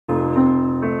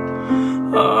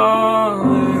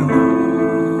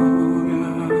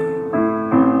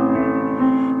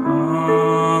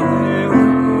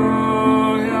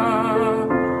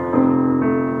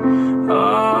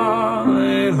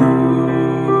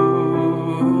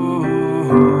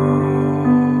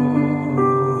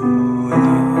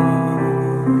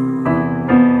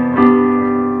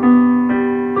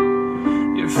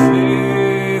Your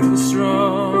faith was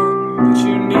strong, but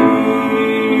you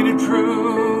needed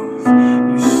proof.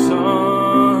 You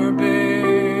saw her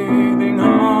bathing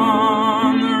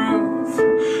on the roof,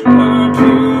 her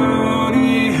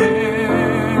beauty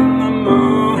in the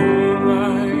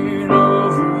moonlight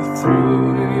overthrew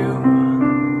you.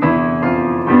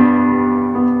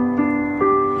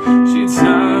 She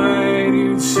tied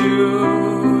you to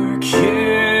her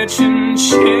kitchen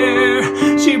chair,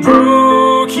 she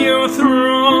broke your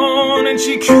throne and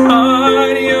she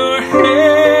cut your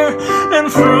hair,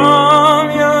 and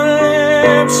from your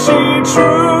lips she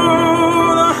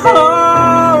drew the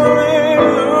hallelujah.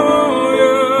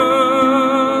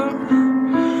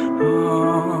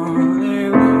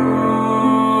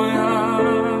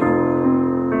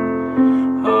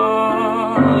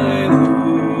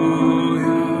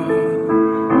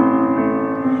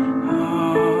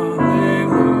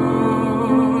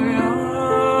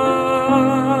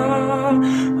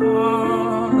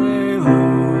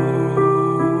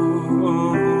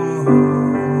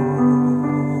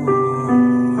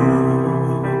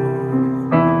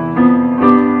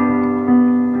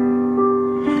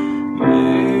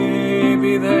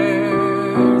 Maybe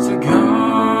there's a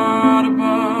God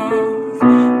above,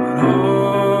 but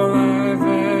all I've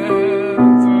ever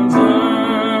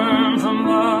learned from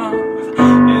love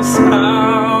is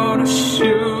how to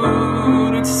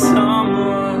shoot at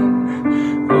someone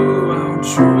who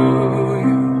outdrew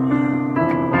you.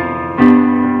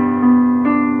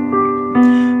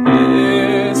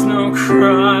 It's no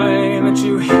cry that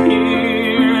you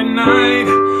hear at night.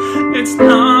 It's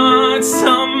not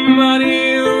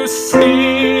somebody who's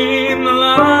seen the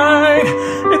light.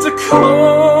 It's a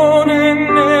cold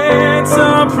and it's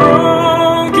a